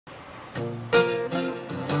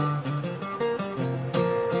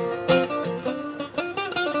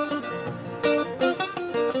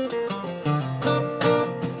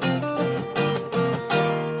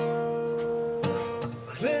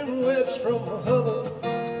hubble.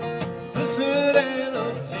 The sit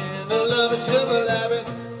and handle of a shovel I've been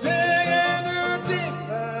digging too deep,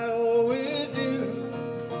 I always do.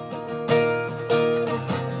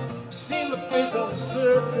 I see my face on the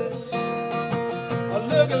surface, I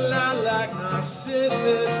look a lot like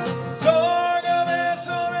Narcissus. Dark of a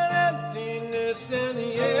sort of emptiness and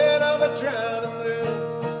the end of a drowning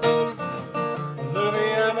moon.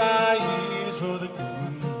 Looking at my ears for the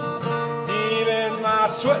green, even my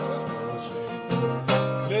sweat smells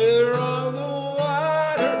like glitter on the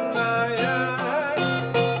water in my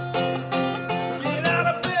eyes. Get out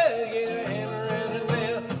of bed, get a hammer and a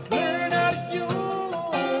nail, learn how to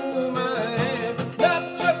use my hand, not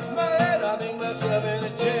just my head. I think myself in a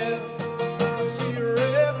jail. I see a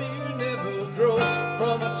refuge never grows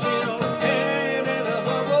from a chin on a hand and a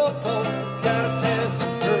bubble pole. Got a tan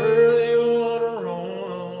early water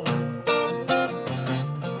on.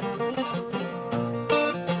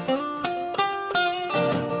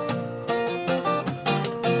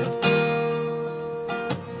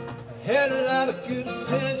 I had a lot of good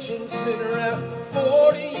intentions, sitting around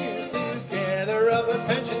 40 years to gather up a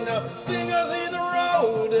pension. Now think I see the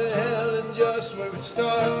road to hell and just where it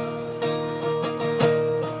starts.